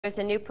There's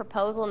a new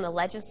proposal in the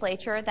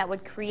legislature that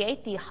would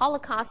create the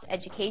Holocaust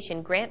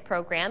Education Grant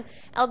Program.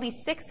 LB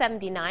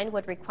 679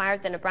 would require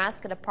the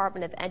Nebraska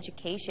Department of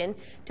Education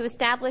to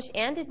establish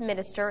and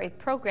administer a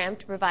program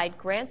to provide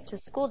grants to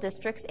school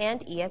districts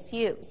and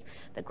ESUs.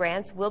 The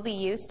grants will be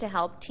used to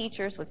help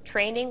teachers with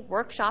training,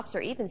 workshops,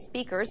 or even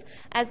speakers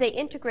as they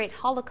integrate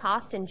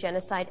Holocaust and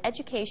genocide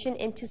education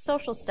into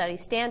social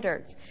studies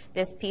standards.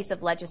 This piece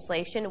of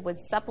legislation would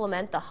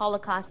supplement the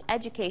Holocaust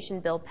Education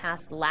Bill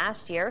passed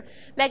last year.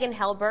 Megan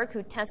Helberg,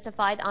 who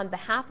testified on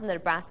behalf of the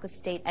Nebraska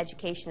State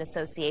Education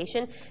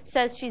Association,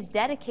 says she's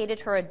dedicated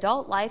her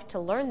adult life to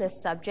learn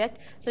this subject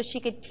so she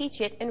could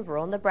teach it in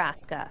rural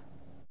Nebraska.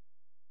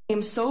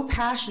 I'm so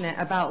passionate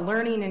about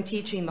learning and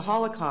teaching the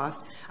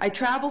Holocaust, I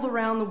traveled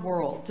around the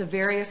world to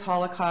various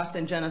Holocaust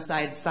and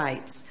genocide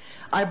sites.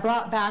 I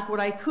brought back what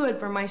I could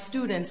for my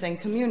students and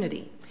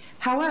community.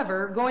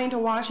 However, going to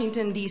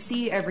Washington,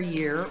 D.C. every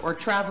year or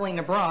traveling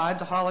abroad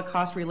to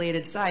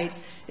Holocaust-related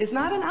sites is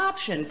not an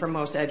option for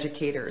most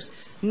educators,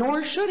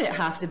 nor should it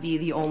have to be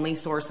the only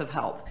source of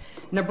help.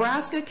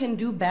 Nebraska can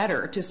do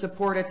better to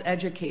support its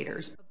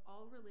educators.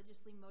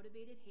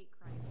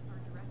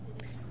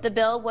 The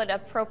bill would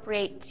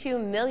appropriate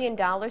 $2 million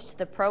to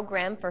the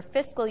program for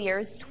fiscal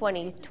years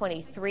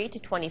 2023 to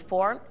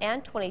 24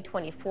 and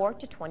 2024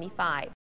 to 25.